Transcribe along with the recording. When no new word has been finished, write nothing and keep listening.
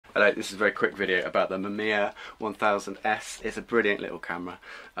Hello, this is a very quick video about the Mamiya 1000S. It's a brilliant little camera.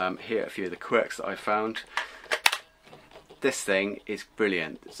 Here are a few of the quirks that I found. This thing is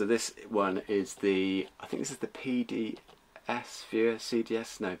brilliant. So this one is the, I think this is the PDS viewer,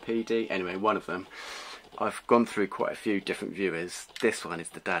 CDS, no PD, anyway one of them. I've gone through quite a few different viewers. This one is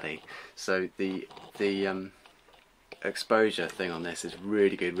the daddy. So the exposure thing on this is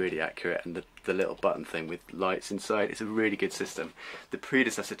really good, really accurate, and the little button thing with lights inside, it's a really good system. The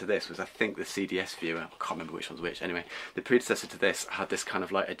predecessor to this was, I think, the CDS viewer. I can't remember which one's which. Anyway, the predecessor to this had this kind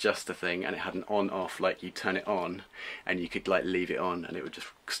of like adjuster thing, and it had an on-off, like you turn it on and you could like leave it on and it would just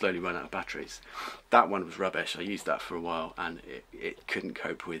slowly run out of batteries. That one was rubbish. I used that for a while and it couldn't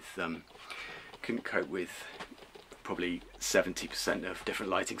cope with probably 70% of different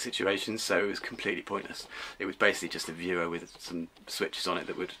lighting situations, so it was completely pointless. It was basically just a viewer with some switches on it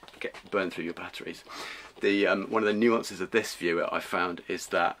that would burn through your batteries. One of the nuances of this viewer I found is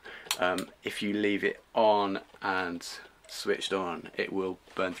that if you leave it on and switched on, it will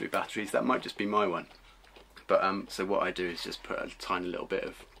burn through batteries. That might just be my one, but so what I do is just put a tiny little bit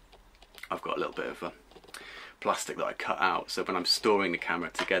of, I've got a little bit of plastic that I cut out, so when I'm storing the camera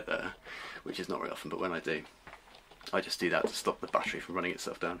together, which is not very often, but when I do, I just do that to stop the battery from running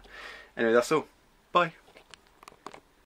itself down. Anyway, that's all. Bye.